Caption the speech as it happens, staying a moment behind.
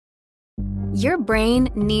Your brain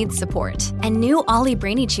needs support, and new Ollie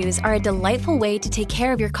Brainy Chews are a delightful way to take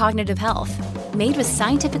care of your cognitive health. Made with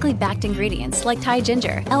scientifically backed ingredients like Thai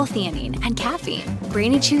ginger, L-theanine, and caffeine,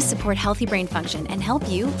 Brainy Chews support healthy brain function and help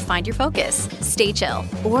you find your focus, stay chill,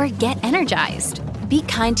 or get energized. Be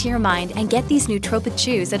kind to your mind and get these nootropic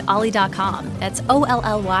chews at ollie.com. That's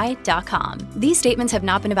OLLY.com. These statements have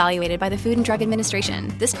not been evaluated by the Food and Drug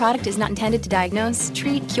Administration. This product is not intended to diagnose,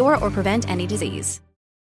 treat, cure, or prevent any disease.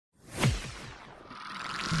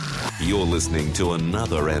 You're listening to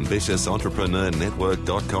another Ambitious Entrepreneur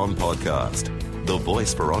Network.com podcast, the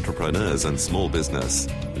voice for entrepreneurs and small business.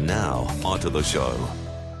 Now, onto the show.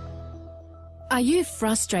 Are you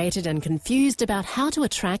frustrated and confused about how to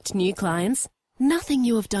attract new clients? Nothing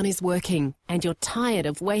you have done is working, and you're tired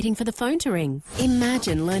of waiting for the phone to ring.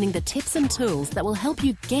 Imagine learning the tips and tools that will help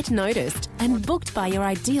you get noticed and booked by your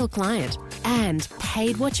ideal client, and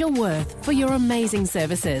paid what you're worth for your amazing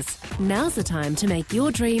services. Now's the time to make your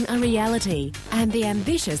dream a reality, and the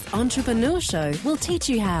Ambitious Entrepreneur Show will teach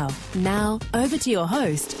you how. Now, over to your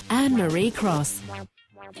host, Anne-Marie Cross.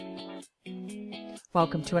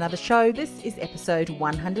 Welcome to another show. This is episode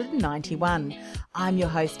 191. I'm your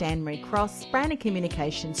host, Anne-Marie Cross, brand and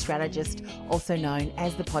communication strategist, also known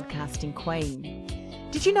as the podcasting queen.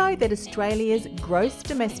 Did you know that Australia's gross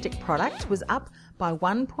domestic product was up by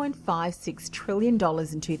 $1.56 trillion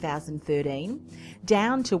in 2013,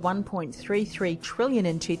 down to $1.33 trillion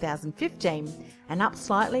in 2015, and up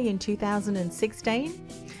slightly in 2016?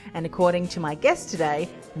 And according to my guest today,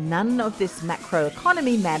 none of this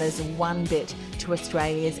macroeconomy matters one bit to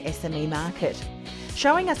Australia's SME market.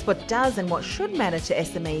 Showing us what does and what should matter to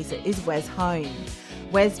SMEs is Wes Hone.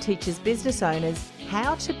 Wes teaches business owners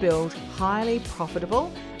how to build highly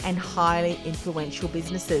profitable and highly influential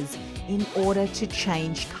businesses in order to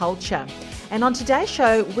change culture. And on today's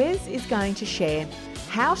show, Wes is going to share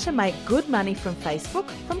how to make good money from Facebook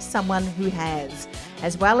from someone who has,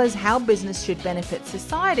 as well as how business should benefit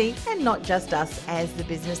society and not just us as the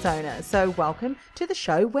business owner. So welcome to the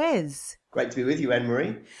show, Wes. Great to be with you,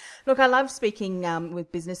 Anne-Marie. Look, I love speaking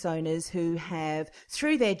with business owners who have,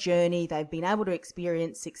 through their journey, they've been able to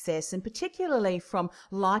experience success, and particularly from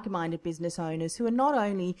like-minded business owners who are not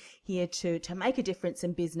only here to make a difference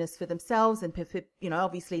in business for themselves and,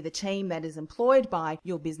 obviously the team that is employed by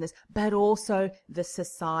your business, but also the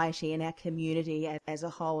society and our community as a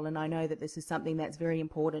whole. And I know that this is something that's very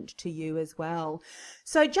important to you as well.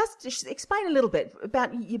 So just explain a little bit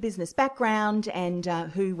about your business background and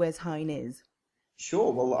who Wes Hone is.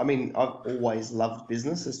 Sure. Well, I mean, I've always loved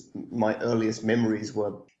business. My earliest memories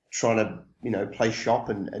were trying to, play shop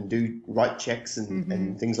and write checks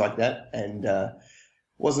and things like that. And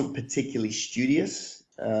wasn't particularly studious.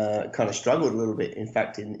 Kind of struggled a little bit, in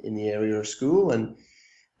fact, in the area of school. And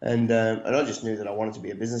I just knew that I wanted to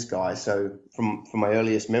be a business guy. So from my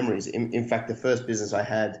earliest memories, in fact, the first business I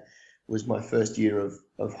had was my first year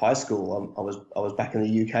of high school. I was back in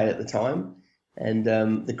the UK at the time. And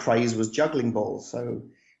the craze was juggling balls. So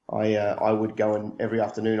I would go, and every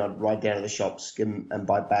afternoon I'd ride down to the shops and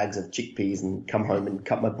buy bags of chickpeas and come home and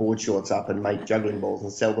cut my board shorts up and make juggling balls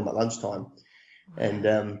and sell them at lunchtime. And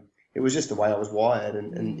it was just the way I was wired.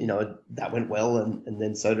 And that went well. And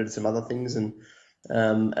then so did some other things. And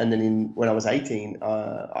then when I was 18,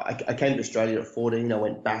 I came to Australia at 14. I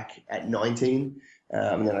went back at 19.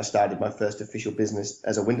 And then I started my first official business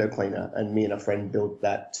as a window cleaner, and me and a friend built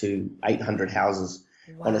that to 800 houses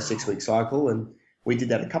on a 6-week cycle. And we did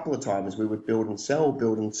that a couple of times. We would build and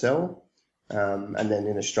sell. And then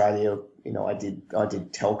in Australia, I did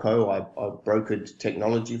telco. I brokered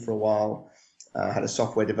technology for a while. I had a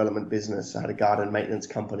software development business. I had a garden maintenance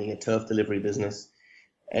company, a turf delivery business.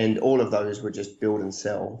 And all of those were just build and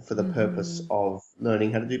sell for the purpose of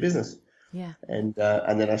learning how to do business. Yeah. And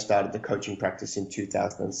then I started the coaching practice in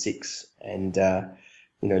 2006, and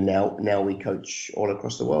now we coach all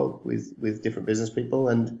across the world with different business people,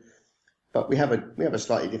 but we have a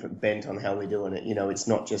slightly different bent on how we're doing it. It's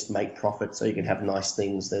not just make profit so you can have nice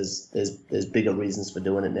things. There's bigger reasons for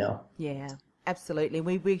doing it now. Yeah. Absolutely.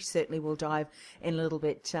 We certainly will dive in a little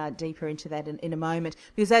bit deeper into that in a moment,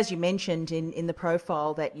 because as you mentioned in the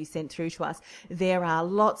profile that you sent through to us, there are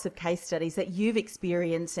lots of case studies that you've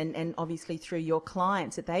experienced and obviously through your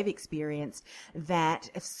clients that they've experienced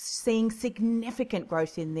that are seeing significant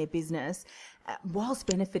growth in their business whilst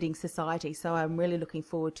benefiting society. So I'm really looking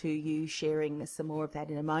forward to you sharing some more of that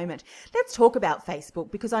in a moment. Let's talk about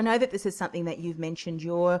Facebook, because I know that this is something that you've mentioned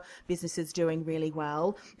your business is doing really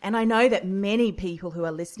well. And I know that many people who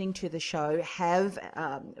are listening to the show have,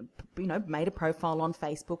 made a profile on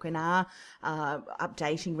Facebook and are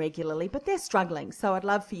updating regularly, but they're struggling. So I'd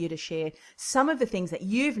love for you to share some of the things that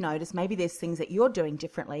you've noticed. Maybe there's things that you're doing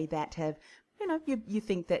differently that have, you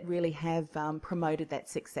think that really have promoted that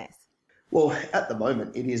success. Well, at the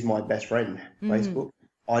moment, it is my best friend, Facebook.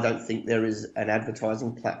 I don't think there is an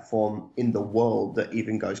advertising platform in the world that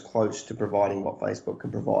even goes close to providing what Facebook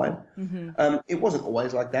can provide. It wasn't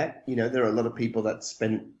always like that. There are a lot of people that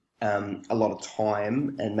spent a lot of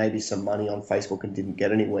time and maybe some money on Facebook and didn't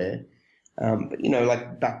get anywhere. But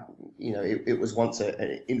like back, it was once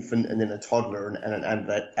an infant and then a toddler and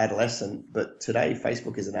an adolescent. But today,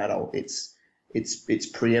 Facebook is an adult. It's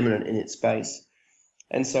preeminent in its space.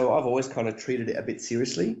 And so I've always kind of treated it a bit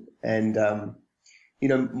seriously. And,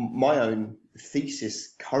 my own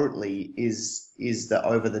thesis currently is that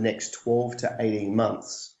over the next 12 to 18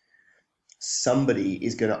 months, somebody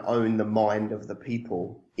is going to own the mind of the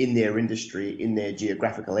people in their industry, in their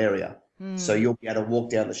geographical area. So you'll be able to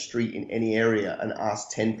walk down the street in any area and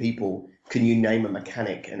ask 10 people, can you name a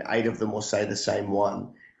mechanic? And 8 of them will say the same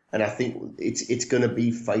one. And I think it's going to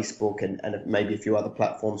be Facebook and maybe a few other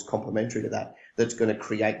platforms complementary to that, that's going to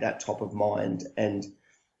create that top of mind. And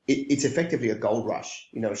it's effectively a gold rush.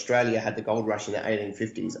 Australia had the gold rush in the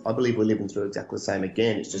 1850s. I believe we're living through exactly the same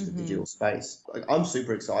again. It's just a digital space. I'm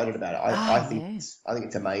super excited about it. I think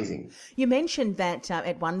it's amazing. You mentioned that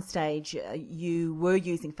at one stage you were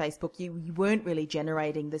using Facebook. You weren't really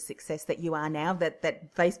generating the success that you are now.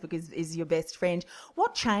 That Facebook is your best friend.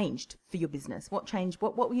 What changed for your business? What changed?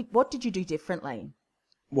 What did you do differently?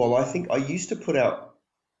 Well, I think I used to put out,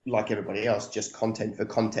 like everybody else, just content for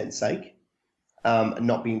content's sake.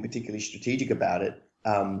 Not being particularly strategic about it.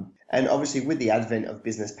 And obviously with the advent of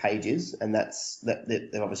business pages, and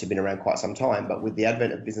they've obviously been around quite some time, but with the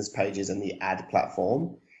advent of business pages and the ad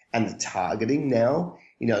platform and the targeting now,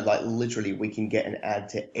 like literally we can get an ad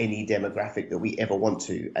to any demographic that we ever want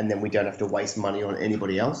to, and then we don't have to waste money on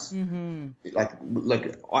anybody else.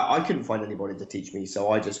 Like I couldn't find anybody to teach me, so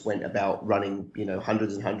I just went about running,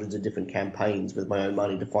 hundreds and hundreds of different campaigns with my own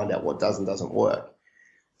money to find out what does and doesn't work.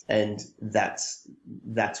 And that's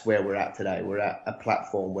where we're at today. We're at a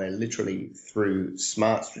platform where literally through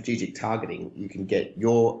smart strategic targeting, you can get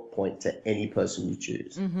your point to any person you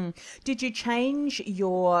choose. Did you change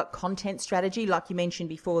your content strategy? Like you mentioned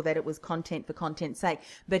before that it was content for content's sake.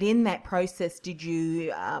 But in that process, did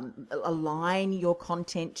you align your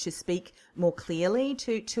content to speak more clearly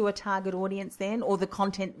to a target audience then? Or the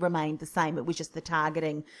content remained the same? It was just the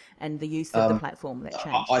targeting and the use of the platform that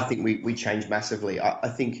changed? I think we changed massively. I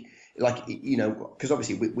think, because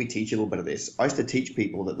obviously we teach a little bit of this. I used to teach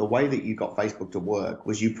people that the way that you got Facebook to work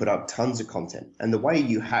was you put up tons of content. And the way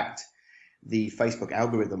you hacked the Facebook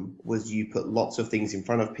algorithm was you put lots of things in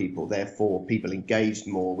front of people. Therefore, people engaged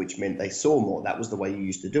more, which meant they saw more. That was the way you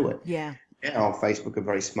used to do it. Yeah. Now, Facebook are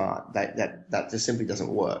very smart. That just simply doesn't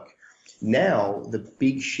work. Now, the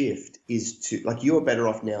big shift is to, you're better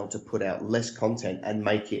off now to put out less content and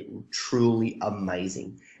make it truly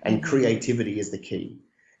amazing. And creativity is the key.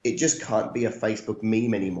 It just can't be a Facebook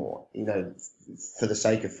meme anymore, for the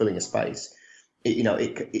sake of filling a space.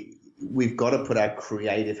 We've got to put our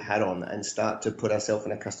creative hat on and start to put ourselves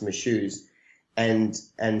in our customer's shoes. And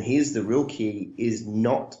here's the real key is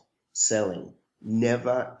not selling.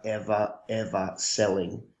 Never, ever, ever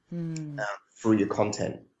selling through your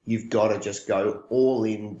content. You've got to just go all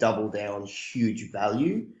in, double down, huge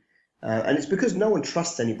value. And it's because no one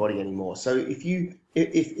trusts anybody anymore. So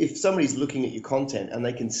if somebody's looking at your content and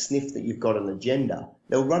they can sniff that you've got an agenda,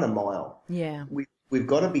 they'll run a mile. Yeah. We've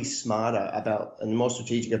got to be smarter about and more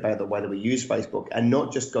strategic about the way that we use Facebook and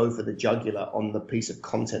not just go for the jugular on the piece of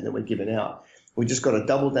content that we're giving out. We just got to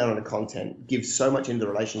double down on the content, give so much into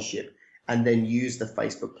the relationship, and then use the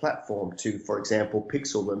Facebook platform to, for example,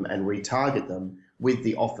 pixel them and retarget them with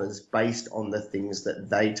the offers based on the things that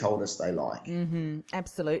they told us they like.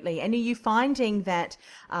 Absolutely. And are you finding that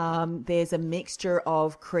there's a mixture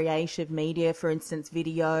of creative media, for instance,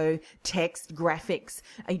 video, text, graphics?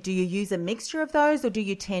 Do you use a mixture of those, or do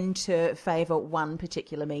you tend to favour one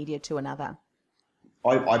particular media to another?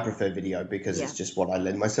 I prefer video because it's just what I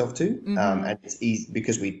lend myself to, and it's easy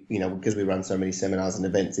because we run so many seminars and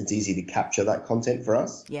events. It's easy to capture that content for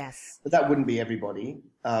us. Yes, but that wouldn't be everybody.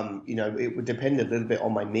 It would depend a little bit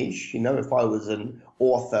on my niche. If I was an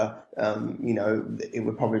author, it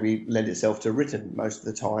would probably lend itself to written most of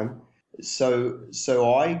the time.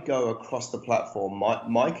 So I go across the platform.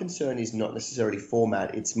 My concern is not necessarily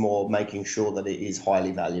format, it's more making sure that it is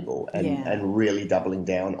highly valuable and really doubling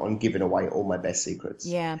down on giving away all my best secrets.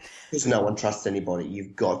 Yeah. Because no one trusts anybody.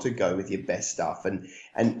 You've got to go with your best stuff. And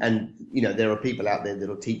you know, there are people out there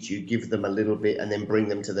that'll teach you, give them a little bit and then bring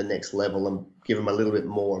them to the next level and give them a little bit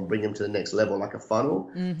more and bring them to the next level like a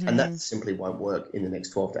funnel. And that simply won't work in the next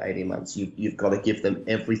 12 to 18 months. You've got to give them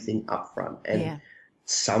everything up front. And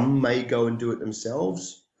some may go and do it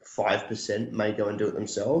themselves. 5% may go and do it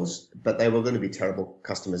themselves, but they were going to be terrible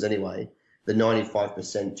customers anyway. The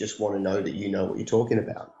 95% just want to know that you know what you're talking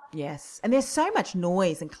about. Yes. And there's so much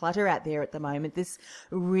noise and clutter out there at the moment. This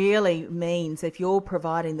really means if you're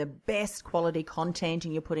providing the best quality content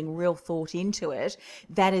and you're putting real thought into it,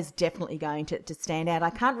 that is definitely going to stand out. I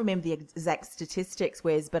can't remember the exact statistics,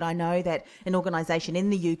 Wes, but I know that an organisation in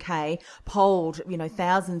the UK polled, you know,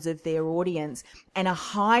 thousands of their audience, and a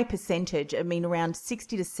high percentage, I mean, around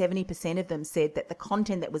 60 to 70% of them said that the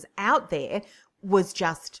content that was out there was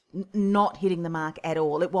just not hitting the mark at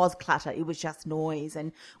all. It was clutter. It was just noise.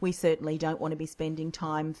 And we certainly don't want to be spending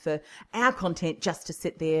time for our content just to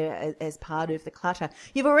sit there as part of the clutter.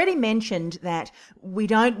 You've already mentioned that we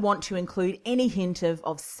don't want to include any hint of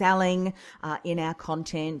selling in our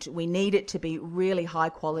content. We need it to be really high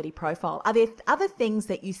quality profile. Are there other things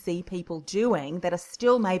that you see people doing that are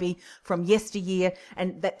still maybe from yesteryear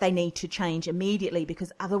and that they need to change immediately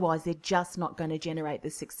because otherwise they're just not going to generate the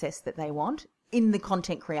success that they want in the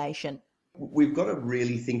content creation? We've got to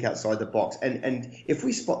really think outside the box. And if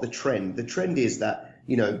we spot the trend is that,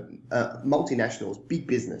 you know, multinationals, big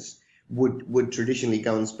business, would traditionally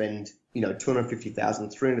go and spend, you know, $250,000,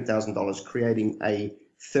 $300,000 creating a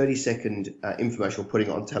 30-second infomercial, putting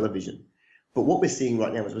it on television. But what we're seeing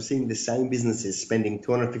right now is we're seeing the same businesses spending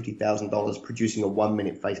 $250,000 producing a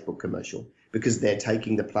 1-minute Facebook commercial because they're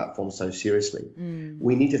taking the platform so seriously.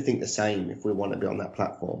 We need to think the same if we want to be on that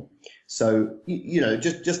platform. So, you know,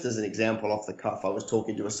 just as an example off the cuff, I was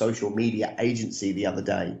talking to a social media agency the other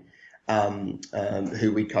day,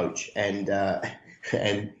 who we coach, and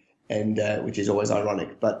which is always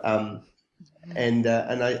ironic, but and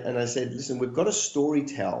I said, listen, we've got a story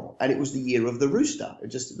tell, and it was the year of the rooster.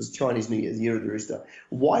 It was Chinese New Year, the year of the rooster.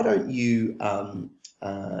 Why don't you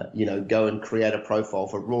you know, go and create a profile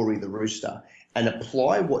for Rory the rooster and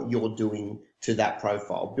apply what you're doing to that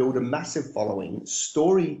profile, build a massive following,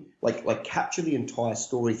 story, like capture the entire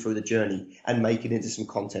story through the journey and make it into some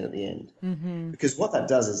content at the end. Because what that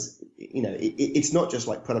does is, you know, it's not just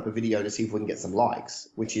like put up a video to see if we can get some likes,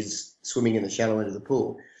 which is swimming in the shallow end of the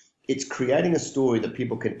pool. It's creating a story that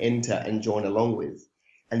people can enter and join along with.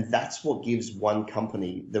 And that's what gives one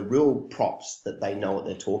company the real props that they know what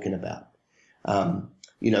they're talking about.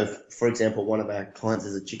 You know, for example, one of our clients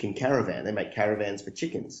is a chicken caravan. They make caravans for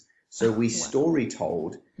chickens. So we story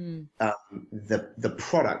told the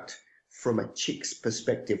product from a chick's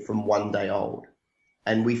perspective from 1 day old.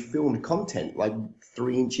 And we filmed content like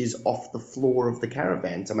 3 inches off the floor of the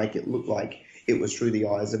caravan to make it look like it was through the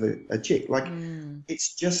eyes of a chick. Like,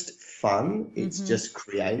 it's just fun. It's just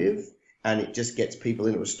creative, and it just gets people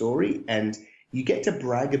into a story. And you get to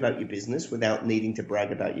brag about your business without needing to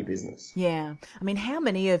brag about your business. Yeah. I mean, how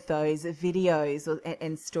many of those videos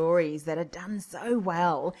and stories that are done so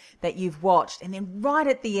well that you've watched, and then right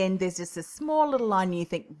at the end, there's just a small little line and you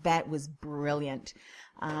think that was brilliant.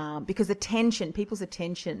 Because people's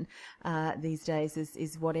attention these days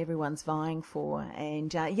is what everyone's vying for.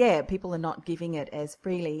 And people are not giving it as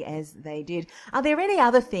freely as they did. Are there any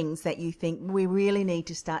other things that you think we really need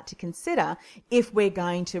to start to consider if we're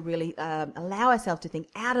going to really allow ourselves to think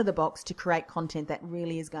out of the box to create content that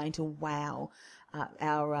really is going to wow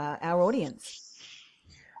our audience?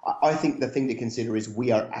 I think the thing to consider is we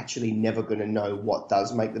are actually never going to know what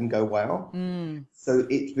does make them go wow. So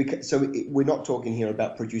we're not talking here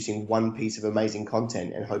about producing one piece of amazing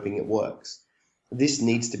content and hoping it works. This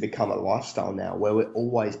needs to become a lifestyle now where we're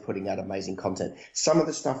always putting out amazing content. Some of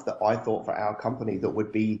the stuff that I thought for our company that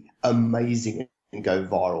would be amazing and go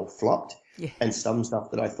viral flopped. Yeah. And some stuff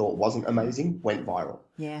that I thought wasn't amazing went viral.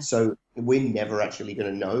 Yeah. So we're never actually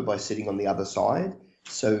going to know by sitting on the other side.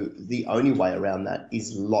 So the only way around that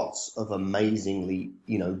is lots of amazingly,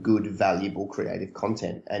 you know, good, valuable, creative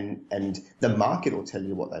content, and the market will tell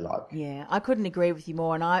you what they like. Yeah, I couldn't agree with you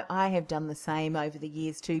more. And I have done the same over the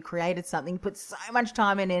years too, created something, put so much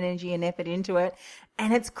time and energy and effort into it.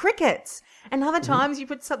 and it's crickets. And other times you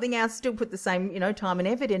put something else, still put the same, time and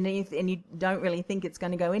effort in, and you don't really think it's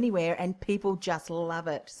going to go anywhere, and people just love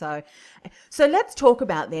it. So let's talk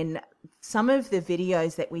about then some of the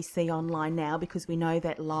videos that we see online now, because we know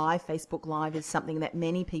that Facebook Live is something that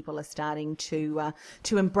many people are starting to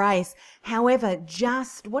embrace. However,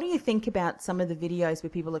 just what do you think about some of the videos where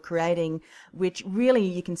people are creating, which really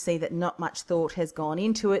you can see that not much thought has gone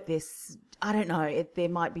into it? I don't know, they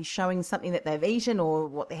might be showing something that they've eaten or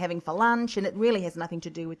what they're having for lunch, and it really has nothing to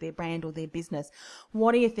do with their brand or their business.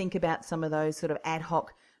 What do you think about some of those sort of ad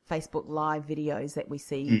hoc Facebook Live videos that we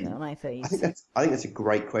see on our feeds? I think that's a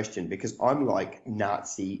great question, because I'm like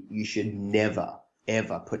Nazi. You should never,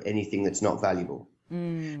 ever put anything that's not valuable.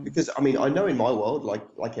 Because, I mean, I know in my world,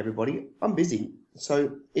 like everybody, I'm busy.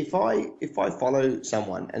 So if I follow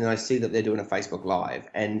someone and I see that they're doing a Facebook Live,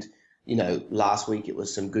 and last week it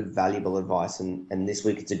was some good valuable advice, and this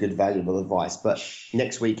week it's a good valuable advice, but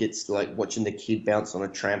next week it's like watching the kid bounce on a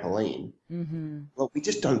trampoline. Well, we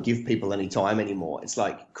just don't give people any time anymore. It's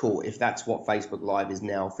like, cool, if that's what Facebook Live is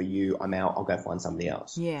now for you, I'm out, I'll go find somebody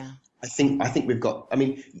else. Yeah. I think we've got, I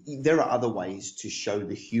mean, there are other ways to show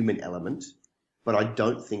the human element, but I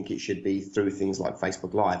don't think it should be through things like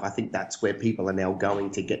Facebook Live. I think that's where people are now going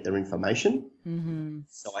to get their information.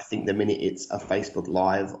 So I think the minute it's a Facebook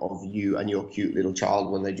Live of you and your cute little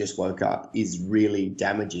child when they just woke up is really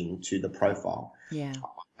damaging to the profile. Yeah.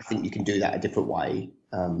 I think you can do that a different way.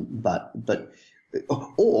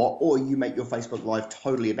 Or you make your Facebook Live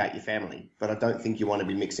totally about your family, but I don't think you want to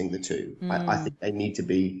be mixing the two. I think they need to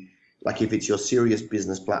be, like, if it's your serious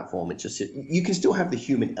business platform, it's just, you can still have the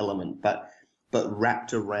human element, but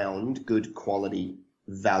wrapped around good quality,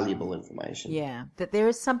 valuable information. Yeah, that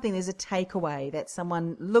there's a takeaway, that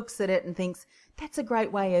someone looks at it and thinks, that's a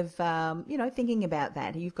great way of, thinking about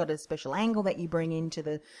that. You've got a special angle that you bring into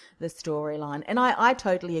the storyline. And I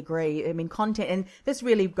totally agree. I mean, content, and this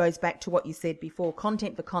really goes back to what you said before,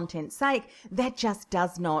 content for content's sake, that just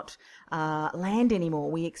does not land anymore.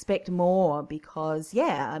 We expect more because,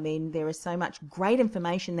 there is so much great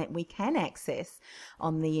information that we can access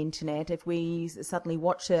on the internet. If we suddenly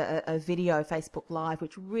watch a video, Facebook Live,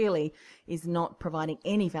 which really is not providing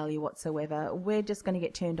any value whatsoever, we're just going to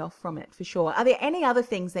get turned off from it for sure. Are there any other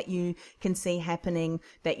things that you can see happening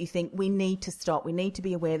that you think we need to stop? We need to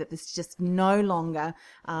be aware that this just no longer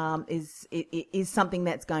is something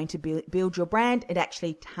that's going to build your brand. It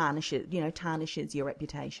actually tarnishes your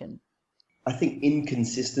reputation. I think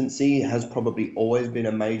inconsistency has probably always been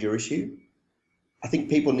a major issue. I think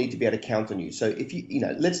people need to be able to count on you. So if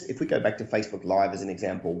if we go back to Facebook Live as an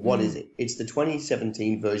example, what is it? It's the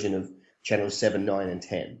 2017 version of channels 7, 9, and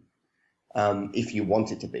 10. If you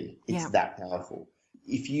want it to be, it's that powerful.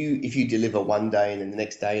 If you deliver one day and then the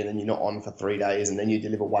next day and then you're not on for 3 days and then you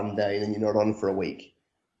deliver one day and then you're not on for a week,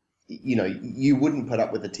 you wouldn't put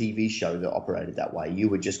up with a TV show that operated that way. You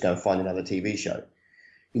would just go find another TV show.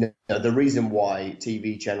 The reason why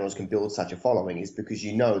TV channels can build such a following is because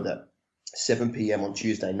that 7 p.m. on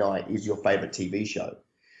Tuesday night is your favorite TV show.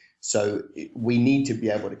 So we need to be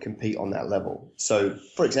able to compete on that level. So,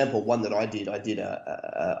 for example, one that I did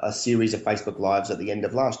a series of Facebook Lives at the end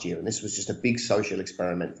of last year, and this was just a big social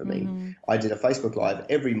experiment for me. I did a Facebook Live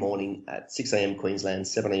every morning at 6 a.m. Queensland,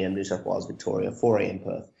 7 a.m. New South Wales, Victoria, 4 a.m.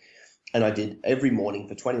 Perth. And I did every morning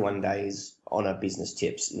for 21 days on a business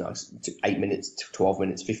tips, 8 minutes, 12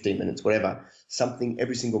 minutes, 15 minutes, whatever, something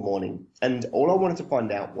every single morning. And all I wanted to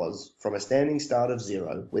find out was, from a standing start of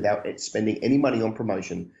zero, without spending any money on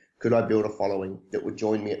promotion, could I build a following that would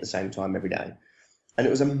join me at the same time every day? And it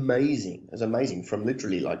was amazing. It was amazing, from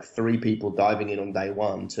literally like 3 people diving in on day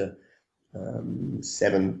 1 to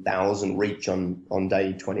 7,000 reach on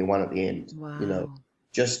day 21 at the end. Wow.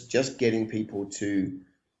 Just getting people to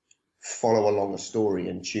follow along a story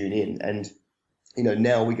and tune in. And,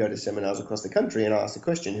 now we go to seminars across the country and ask the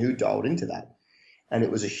question, who dialed into that? And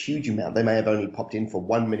it was a huge amount. They may have only popped in for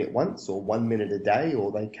 1 minute once or 1 minute a day,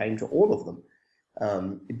 or they came to all of them.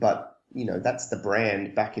 But that's the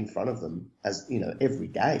brand back in front of them as, every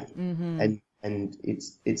day. And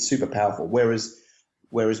it's super powerful. Whereas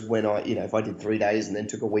when I, if I did 3 days and then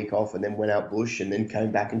took a week off and then went out bush and then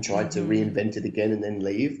came back and tried to reinvent it again and then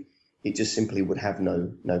leave, it just simply would have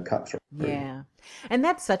no cut through. Yeah. And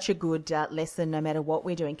that's such a good lesson no matter what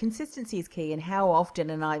we're doing. Consistency is key, and how often,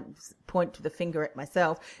 and I point the finger at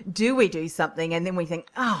myself, do we do something and then we think,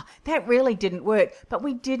 that really didn't work, but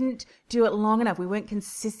we didn't do it long enough. We weren't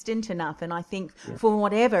consistent enough. And I think for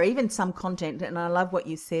whatever, even some content, and I love what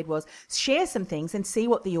you said, was share some things and see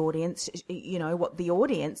what the audience,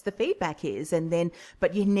 the feedback is. And then,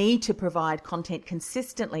 but you need to provide content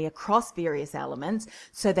consistently across various elements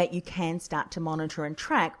so that you can start to monitor and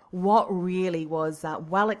track what really was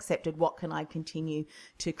well accepted, what can I continue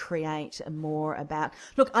to create more about.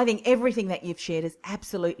 Look, I think everything that you've shared is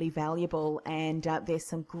absolutely valuable, and there's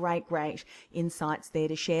some great insights there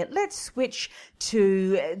to share. Let's switch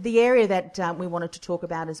to the area that we wanted to talk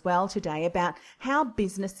about as well today, about how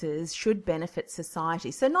businesses should benefit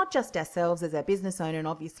society. So not just ourselves as our business owner and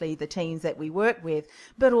obviously the teams that we work with,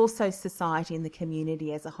 but also society and the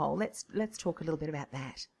community as a whole. Let's talk a little bit about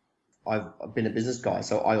that. I've been a business guy,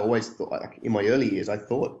 so I always thought, like in my early years, I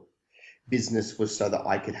thought business was so that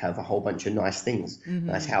I could have a whole bunch of nice things,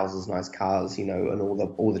 nice houses, nice cars, and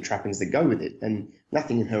all the trappings that go with it, and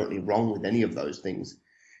nothing inherently wrong with any of those things.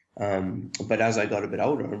 But as I got a bit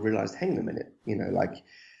older, I realized, hang on a minute,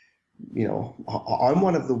 I'm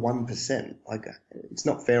one of the 1%. Like, it's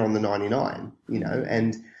not fair on the 99,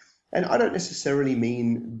 and I don't necessarily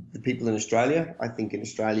mean the people in Australia. I think in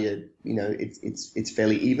Australia, it's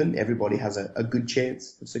fairly even. Everybody has a good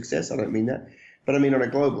chance of success. I don't mean that. But I mean, on a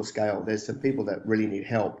global scale, there's some people that really need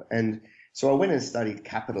help. And so I went and studied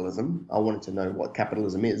capitalism. I wanted to know what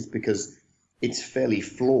capitalism is because it's fairly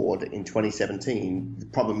flawed in 2017. The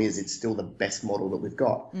problem is it's still the best model that we've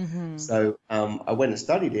got. So I went and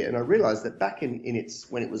studied it, and I realized that back in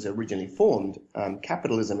when it was originally formed,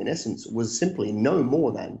 capitalism in essence was simply no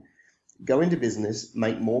more than go into business,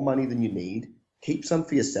 make more money than you need, keep some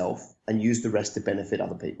for yourself, and use the rest to benefit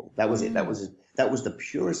other people. That was it. That was the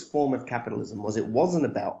purest form of capitalism. It wasn't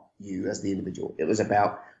about you as the individual. It was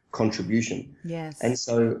about contribution. Yes. And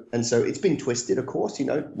so it's been twisted, of course.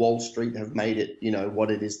 Wall Street have made it,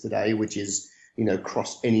 what it is today, which is,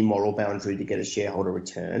 cross any moral boundary to get a shareholder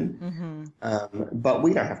return. But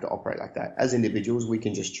we don't have to operate like that. As individuals, we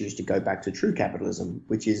can just choose to go back to true capitalism,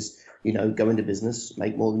 which is, go into business,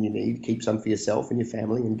 make more than you need, keep some for yourself and your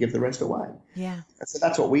family, and give the rest away. Yeah. And so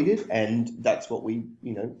that's what we did, and that's what we,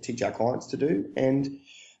 teach our clients to do. And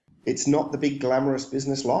it's not the big glamorous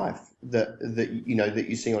business life that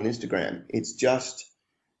you see on Instagram. It's just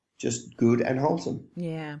good and wholesome.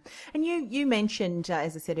 Yeah. And you mentioned,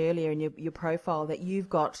 as I said earlier in your profile, that you've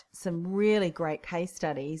got some really great case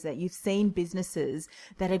studies, that you've seen businesses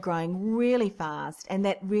that are growing really fast and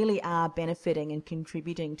that really are benefiting and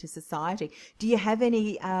contributing to society. Do you have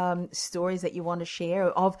any stories that you want to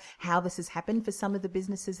share of how this has happened for some of the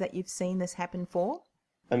businesses that you've seen this happen for?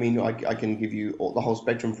 I mean, I can give you the whole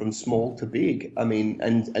spectrum from small to big. I mean,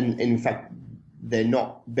 and in fact, they're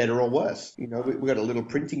not better or worse. We've got a little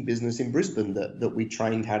printing business in Brisbane that we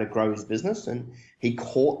trained how to grow his business, and he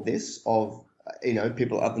caught this of, other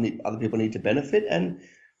people need to benefit.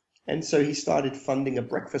 And so he started funding a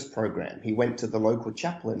breakfast program. He went to the local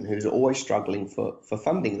chaplain who's always struggling for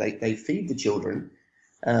funding. They feed the children,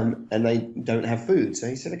 and they don't have food. So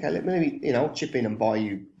he said, okay, let me, I'll chip in and buy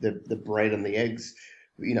you the bread and the eggs,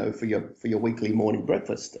 for your weekly morning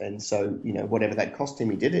breakfast. And so, whatever that cost him,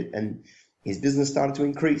 he did it. And his business started to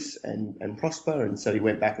increase and prosper. And so he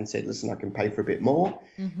went back and said, listen, I can pay for a bit more.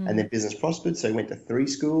 And then business prospered. So he went to 3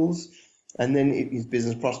 schools, and then his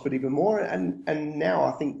business prospered even more. And now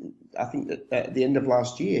I think that at the end of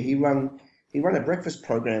last year, he ran a breakfast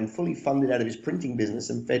program fully funded out of his printing business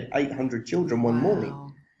and fed 800 children one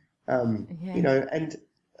morning. And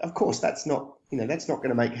of course that's not going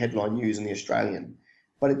to make headline news in the Australian,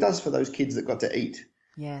 but it does for those kids that got to eat.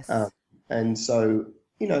 Yes. And so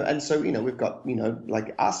we've got,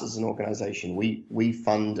 like us as an organization, we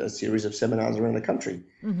fund a series of seminars around the country.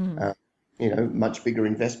 Much bigger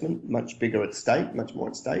investment, much bigger at stake, much more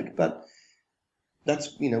at stake. But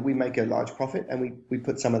that's, we make a large profit, and we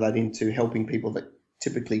put some of that into helping people that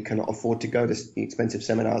typically cannot afford to go to expensive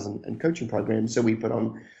seminars and coaching programs. So we put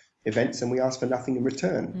on events and we ask for nothing in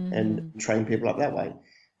return and train people up that way.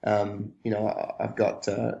 I've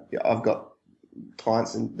got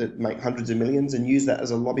clients that make hundreds of millions and use that as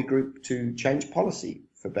a lobby group to change policy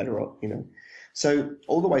for better, So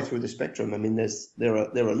all the way through the spectrum, I mean, there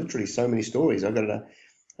are literally so many stories. I've got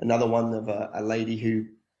another one of a lady who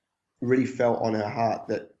really felt on her heart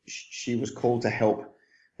that she was called to help.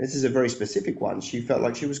 This is a very specific one. She felt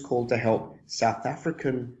like she was called to help South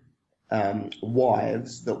African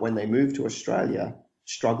wives that when they moved to Australia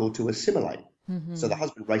struggle to assimilate. So the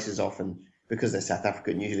husband races off and because they're South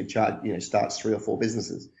African, usually starts 3 or 4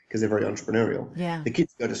 businesses because they're very entrepreneurial. Yeah. The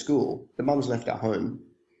kids go to school, the mum's left at home,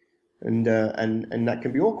 and that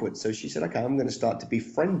can be awkward. So she said, okay, I'm going to start to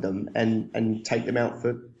befriend them and take them out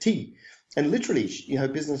for tea. And literally, her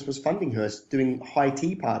business was funding her, doing high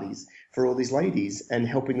tea parties for all these ladies and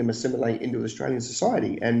helping them assimilate into Australian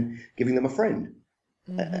society and giving them a friend.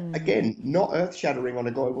 Mm-hmm. Again, not earth-shattering on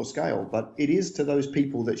a global scale, but it is to those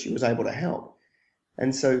people that she was able to help.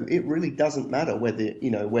 And so it really doesn't matter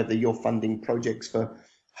whether you're funding projects for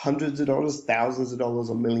hundreds of dollars, thousands of dollars,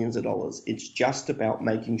 or millions of dollars. It's just about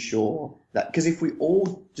making sure that, because if we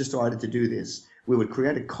all decided to do this, we would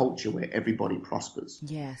create a culture where everybody prospers.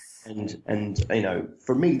 Yes. And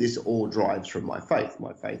for me, this all drives from my faith.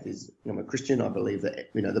 My faith is, I'm a Christian. I believe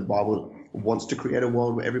that, the Bible wants to create a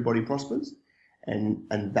world where everybody prospers.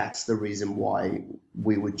 And that's the reason why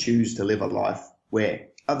we would choose to live a life where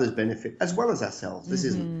others benefit as well as ourselves. This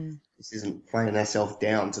isn't playing ourselves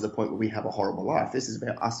down to the point where we have a horrible life. This is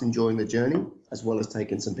about us enjoying the journey as well as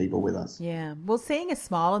taking some people with us. Yeah. Well, seeing a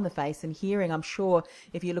smile on the face and hearing, I'm sure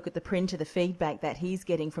if you look at the print of the feedback that he's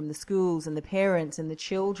getting from the schools and the parents and the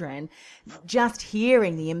children, just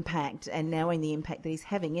hearing the impact and knowing the impact that he's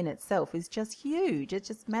having in itself is just huge. It's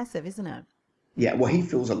just massive, isn't it? Yeah, well, he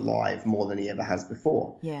feels alive more than he ever has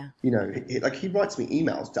before. Yeah. He writes me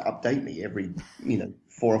emails to update me every,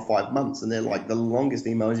 4 or 5 months, and they're like the longest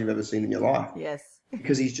emails you've ever seen in your life. Yes.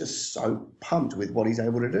 Because he's just so pumped with what he's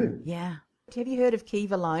able to do. Yeah. Have you heard of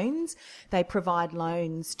Kiva Loans? They provide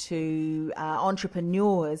loans to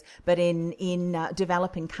entrepreneurs, but in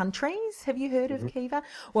developing countries. Have you heard of Kiva?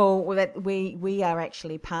 Well, we are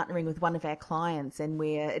actually partnering with one of our clients, and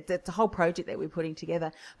it's a whole project that we're putting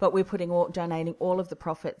together. But we're donating all of the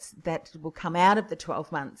profits that will come out of the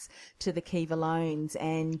 12 months to the Kiva Loans.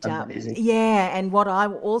 And and what I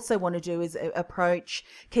also want to do is approach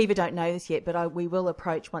Kiva. Don't know this yet, but we will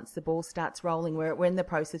approach once the ball starts rolling. We're in the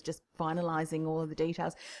process just finalising all of the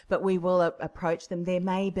details, but we will approach them. There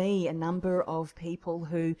may be a number of people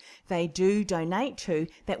who they do donate to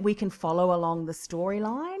that we can follow along the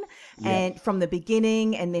storyline and from the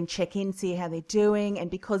beginning, and then check in, see how they're doing. And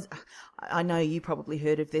because I know you probably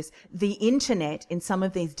heard of this, the internet in some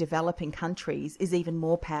of these developing countries is even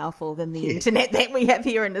more powerful than the internet that we have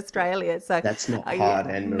here in Australia. So that's not hard,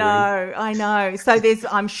 Anne-Marie. No, I know. So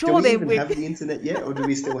I'm sure do we even have the internet yet, or do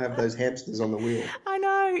we still have those hamsters on the wheel? I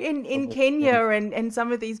know. In Kenya and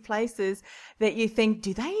some of these places that you think,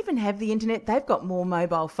 do they even have the internet? They've got more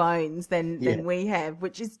mobile phones than we have,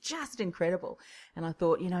 which is just incredible. And I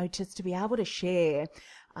thought, just to be able to share,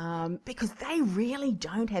 because they really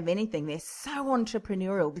don't have anything. They're so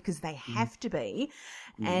entrepreneurial because they have to be.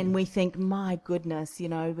 And we think, my goodness,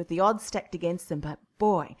 with the odds stacked against them, but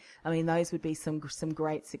boy, I mean, those would be some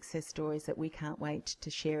great success stories that we can't wait to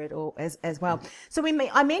share it all as well. So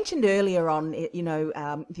I mentioned earlier on,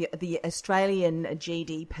 the Australian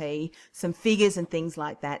GDP, some figures and things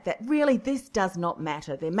like that really this does not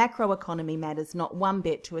matter. The macroeconomy matters not one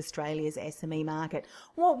bit to Australia's SME market.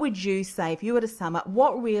 What would you say, if you were to sum up,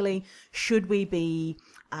 what really should we be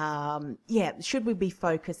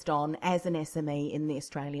focused on as an SME in the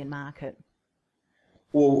Australian market?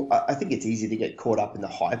 Well, I think it's easy to get caught up in the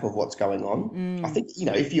hype of what's going on. I think,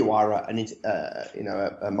 if you are a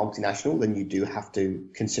multinational, then you do have to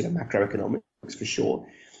consider macroeconomics for sure.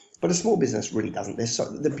 But a small business really doesn't.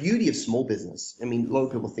 The beauty of small business, I mean, a lot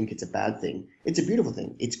of people think it's a bad thing. It's a beautiful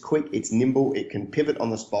thing. It's quick, it's nimble, it can pivot on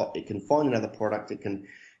the spot, it can find another product, it can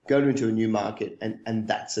go into a new market, and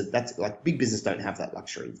that's like big business don't have that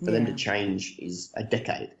luxury. For them to change is a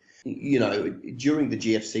decade. During the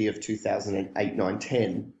GFC of 2008, 9,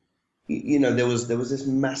 10, there was this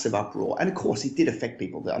massive uproar. And of course, it did affect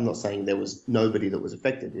people. I'm not saying there was nobody that was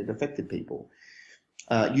affected. It affected people.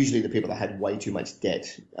 Usually the people that had way too much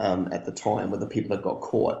debt at the time were the people that got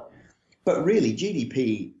caught. But really,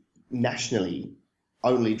 GDP nationally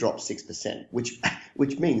only dropped 6%,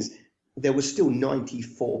 which means there was still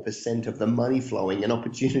 94% of the money flowing and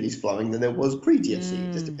opportunities flowing than there was pre-GFC.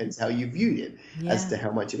 It just depends how you viewed it as to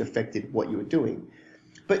how much it affected what you were doing.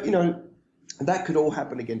 But, that could all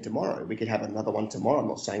happen again tomorrow. We could have another one tomorrow. I'm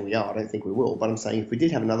not saying we are. I don't think we will. But I'm saying if we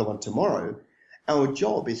did have another one tomorrow, our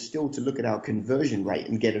job is still to look at our conversion rate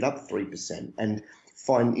and get it up 3% and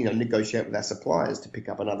negotiate with our suppliers to pick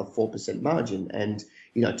up another 4% margin and,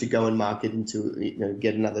 to go and market into,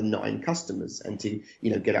 get another 9 customers and to,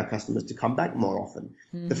 get our customers to come back more often.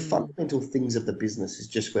 The fundamental things of the business is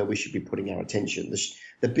just where we should be putting our attention.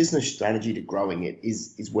 The business strategy to growing it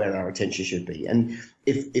is where our attention should be. And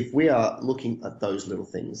if we are looking at those little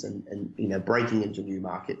things and breaking into new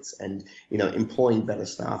markets and, employing better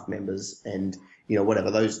staff members and,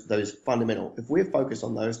 whatever, those fundamental. If we're focused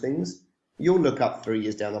on those things, you'll look up 3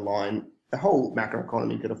 years down the line, the whole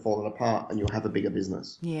macroeconomy could have fallen apart and you'll have a bigger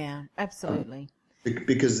business. Yeah, absolutely.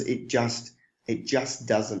 Because it just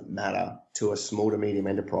doesn't matter to a small to medium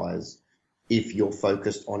enterprise if you're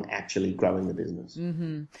focused on actually growing the business.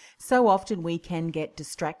 Mm-hmm. So often we can get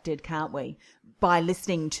distracted, can't we, by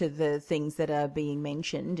listening to the things that are being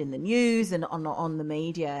mentioned in the news and on the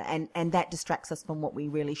media, and that distracts us from what we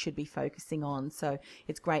really should be focusing on. So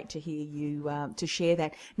it's great to hear you to share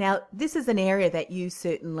that. Now, this is an area that you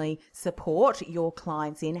certainly support your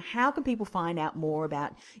clients in. How can people find out more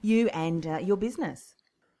about you and your business?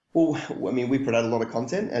 Well, I mean, we put out a lot of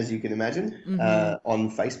content, as you can imagine, on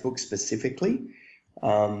Facebook specifically.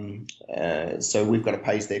 So we've got a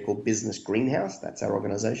page there called Business Greenhouse. That's our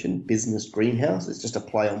organization, Business Greenhouse. It's just a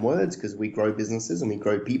play on words because we grow businesses and we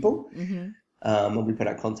grow people. And we put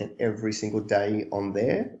out content every single day on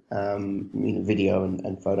there, video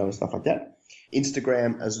and photo and stuff like that.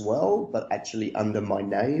 Instagram as well, but actually under my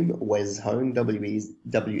name, Wes Hone, Wezhone.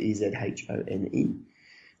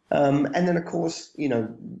 And then, of course,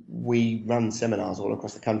 we run seminars all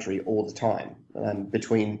across the country all the time.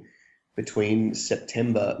 Between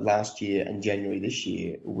September last year and January this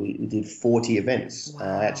year, we did 40 events.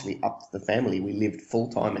 Wow. I actually upped the family. We lived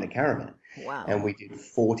full-time in a caravan. Wow. And we did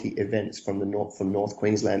 40 events from North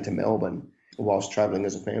Queensland to Melbourne whilst travelling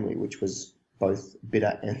as a family, which was both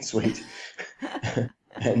bitter and sweet.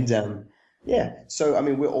 And, so, I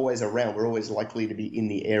mean, we're always around. We're always likely to be in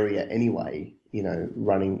the area anyway,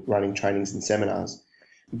 running trainings and seminars.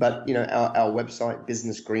 But, our website,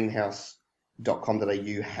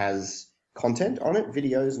 businessgreenhouse.com.au, has content on it,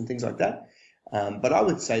 videos and things like that. But I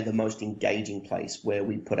would say the most engaging place where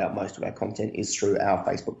we put out most of our content is through our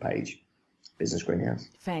Facebook page, Business Greenhouse.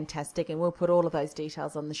 Fantastic. And we'll put all of those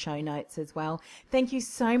details on the show notes as well. Thank you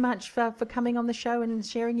so much for coming on the show and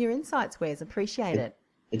sharing your insights, Wes. Appreciate it.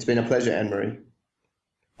 It's been a pleasure, Anne-Marie.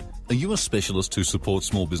 Are you a specialist who supports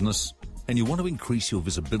small business and you want to increase your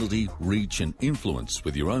visibility, reach and influence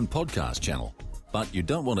with your own podcast channel, but you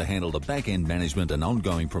don't want to handle the back-end management and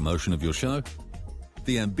ongoing promotion of your show?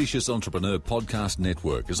 The Ambitious Entrepreneur Podcast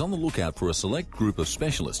Network is on the lookout for a select group of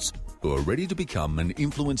specialists who are ready to become an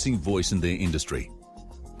influencing voice in their industry.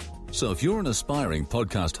 So if you're an aspiring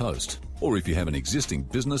podcast host, or if you have an existing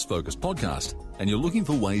business-focused podcast and you're looking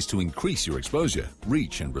for ways to increase your exposure,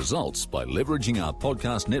 reach and results by leveraging our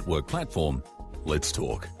podcast network platform, let's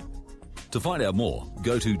talk. To find out more,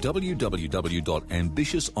 go to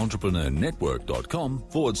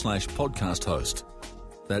www.ambitiousentrepreneurnetwork.com/podcast host.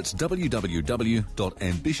 That's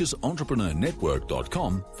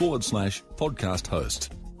www.ambitiousentrepreneurnetwork.com/podcast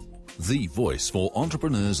host. The voice for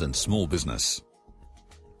entrepreneurs and small business.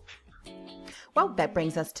 Well, that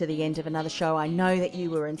brings us to the end of another show. I know that you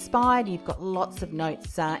were inspired. You've got lots of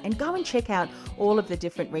notes, and go and check out all of the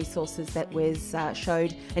different resources that Wes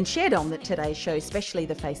showed and shared on today's show, especially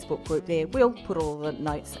the Facebook group there. We'll put all the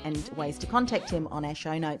notes and ways to contact him on our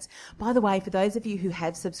show notes. By the way, for those of you who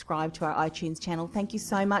have subscribed to our iTunes channel, thank you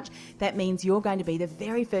so much. That means you're going to be the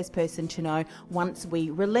very first person to know once we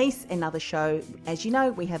release another show. As you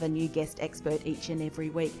know, we have a new guest expert each and every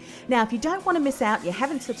week. Now, if you don't want to miss out, you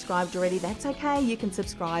haven't subscribed already, that's okay. You can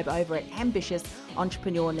subscribe over at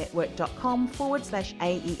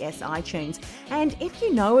ambitiousentrepreneurnetwork.com/AES iTunes. And if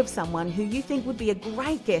you know of someone who you think would be a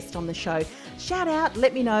great guest on the show, shout out,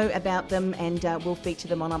 let me know about them, and we'll feature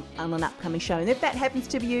them on an upcoming show. And if that happens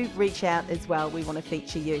to be you, reach out as well. We want to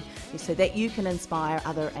feature you so that you can inspire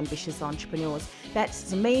other ambitious entrepreneurs.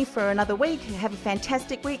 That's me for another week. Have a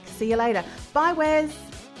fantastic week. See you later. Bye, Wes.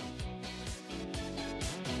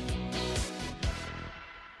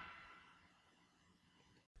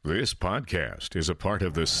 This podcast is a part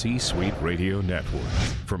of the C-Suite Radio Network.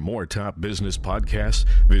 For more top business podcasts,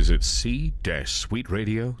 visit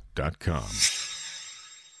c-suiteradio.com.